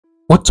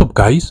What's up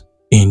guys?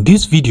 In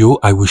this video,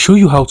 I will show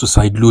you how to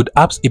sideload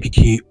apps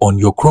APK on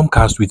your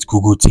Chromecast with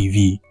Google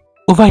TV.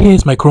 Over here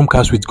is my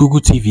Chromecast with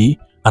Google TV,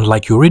 and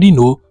like you already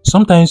know,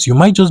 sometimes you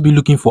might just be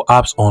looking for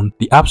apps on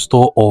the app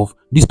store of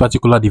this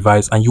particular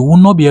device and you will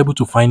not be able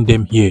to find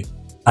them here.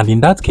 And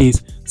in that case,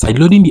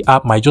 sideloading the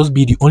app might just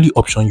be the only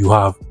option you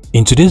have.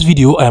 In today's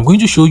video, I am going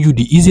to show you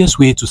the easiest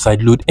way to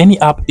sideload any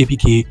app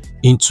APK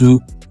into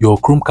your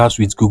Chromecast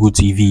with Google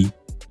TV.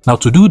 Now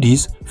to do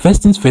this,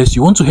 first things first,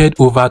 you want to head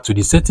over to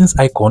the settings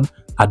icon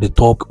at the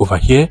top over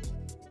here,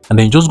 and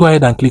then just go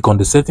ahead and click on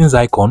the settings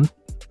icon.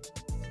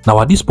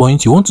 Now at this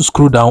point, you want to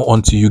scroll down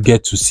until you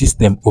get to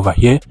system over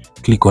here,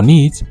 click on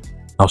it.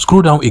 Now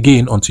scroll down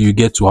again until you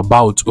get to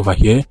about over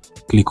here,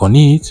 click on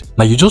it.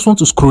 Now you just want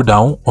to scroll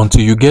down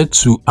until you get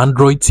to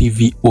Android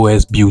TV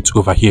OS built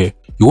over here.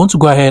 You want to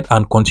go ahead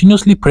and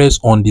continuously press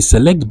on the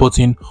select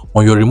button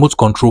on your remote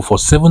control for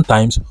 7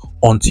 times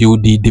until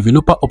the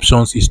developer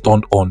options is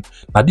turned on.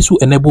 Now this will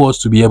enable us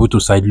to be able to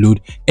sideload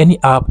any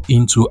app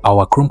into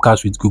our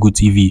Chromecast with Google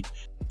TV.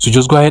 So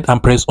just go ahead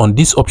and press on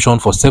this option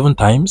for 7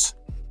 times.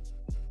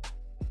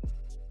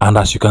 And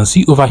as you can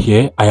see over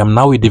here, I am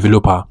now a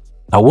developer.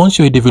 Now once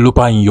you're a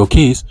developer in your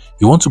case,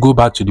 you want to go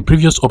back to the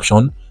previous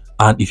option,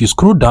 and if you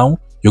scroll down,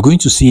 you're going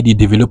to see the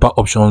developer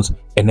options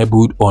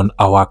enabled on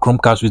our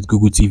Chromecast with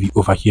Google TV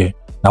over here.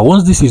 Now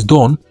once this is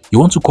done, you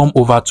want to come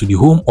over to the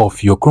home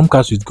of your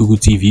Chromecast with Google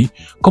TV,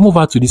 come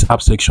over to this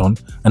app section,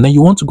 and then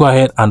you want to go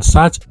ahead and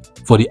search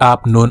for the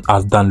app known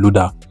as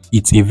Downloader.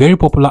 It's a very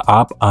popular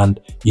app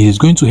and it is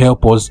going to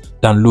help us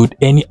download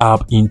any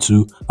app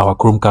into our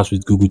Chromecast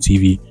with Google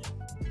TV.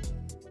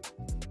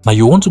 Now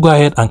you want to go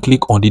ahead and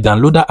click on the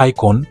downloader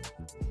icon.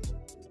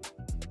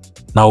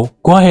 Now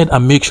go ahead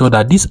and make sure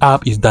that this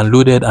app is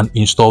downloaded and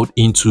installed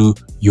into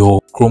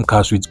your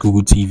Chromecast with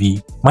Google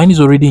TV. Mine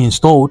is already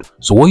installed,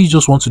 so what you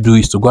just want to do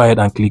is to go ahead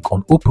and click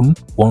on open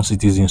once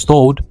it is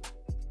installed.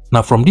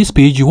 Now from this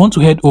page, you want to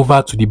head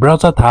over to the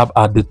browser tab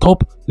at the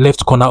top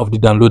left corner of the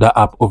downloader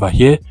app over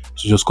here.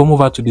 So just come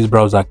over to this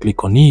browser,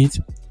 click on it,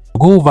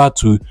 go over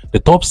to the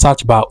top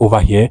search bar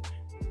over here,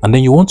 and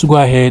then you want to go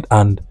ahead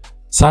and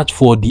search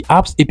for the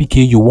apps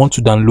APK you want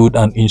to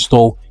download and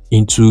install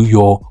into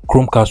your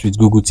Chromecast with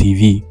Google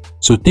TV.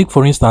 So take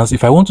for instance,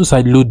 if I want to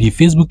sideload the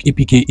Facebook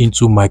APK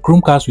into my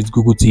Chromecast with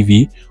Google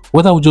TV,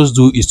 what I will just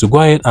do is to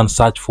go ahead and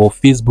search for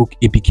Facebook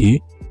APK.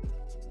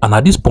 And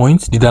at this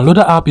point, the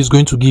downloader app is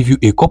going to give you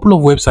a couple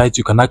of websites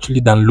you can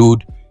actually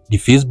download the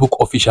Facebook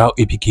official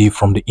APK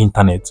from the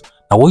internet.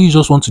 Now what you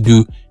just want to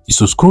do is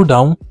to scroll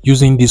down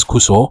using this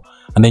cursor,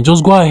 and then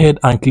just go ahead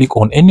and click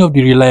on any of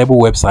the reliable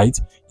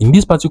websites. In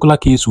this particular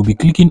case, we'll be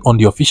clicking on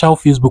the official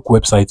Facebook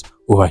website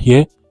over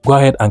here. Go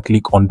ahead and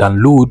click on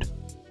download,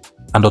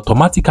 and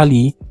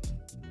automatically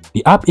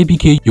the app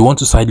APK you want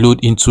to sideload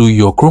into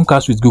your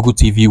Chromecast with Google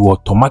TV will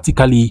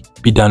automatically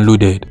be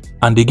downloaded.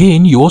 And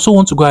again, you also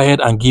want to go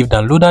ahead and give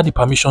downloader the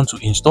permission to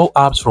install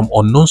apps from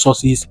unknown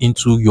sources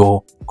into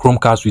your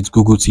Chromecast with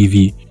Google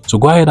TV. So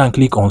go ahead and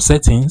click on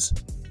settings,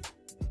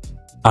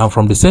 and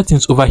from the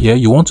settings over here,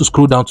 you want to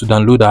scroll down to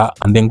downloader,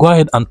 and then go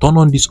ahead and turn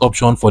on this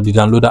option for the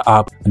downloader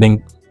app, and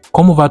then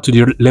come over to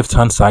the left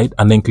hand side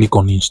and then click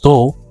on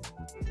install.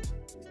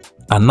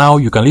 And now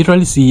you can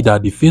literally see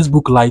that the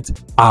Facebook Lite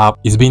app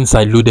is being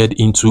sideloaded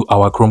into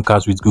our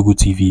Chromecast with Google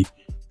TV.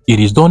 It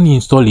is done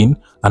installing,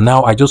 and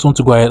now I just want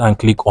to go ahead and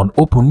click on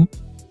open.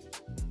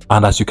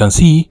 And as you can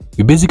see,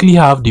 we basically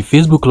have the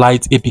Facebook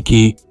Lite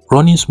APK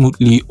running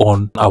smoothly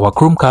on our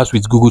Chromecast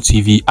with Google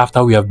TV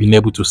after we have been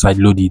able to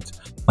sideload it.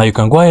 Now you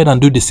can go ahead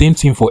and do the same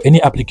thing for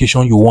any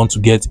application you want to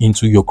get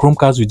into your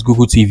Chromecast with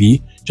Google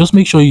TV. Just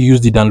make sure you use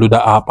the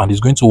downloader app and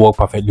it's going to work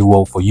perfectly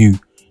well for you.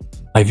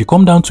 Now if you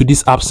come down to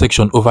this app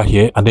section over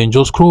here and then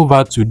just scroll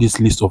over to this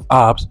list of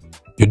apps,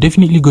 you're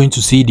definitely going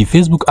to see the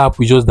Facebook app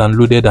we just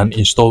downloaded and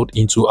installed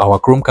into our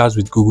Chromecast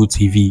with Google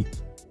TV.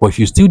 But if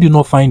you still do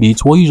not find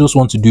it, what you just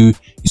want to do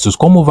is to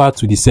come over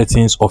to the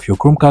settings of your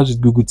Chromecast with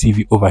Google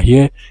TV over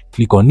here,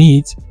 click on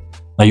it.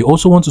 Now you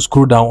also want to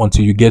scroll down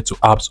until you get to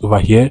apps over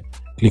here,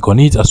 click on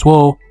it as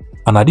well.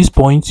 And at this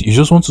point, you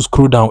just want to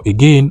scroll down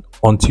again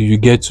until you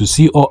get to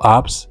see all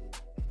apps.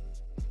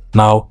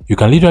 Now you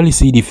can literally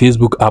see the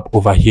Facebook app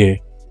over here.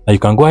 Now you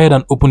can go ahead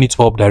and open it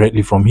up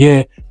directly from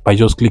here by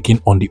just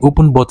clicking on the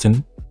open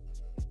button,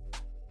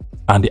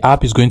 and the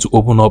app is going to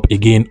open up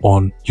again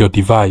on your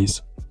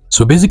device.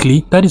 So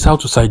basically, that is how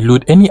to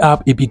sideload any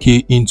app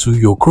APK into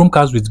your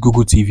Chromecast with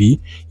Google TV.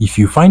 If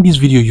you find this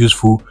video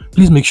useful,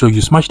 please make sure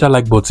you smash that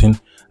like button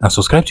and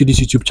subscribe to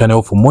this YouTube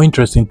channel for more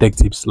interesting tech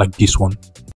tips like this one.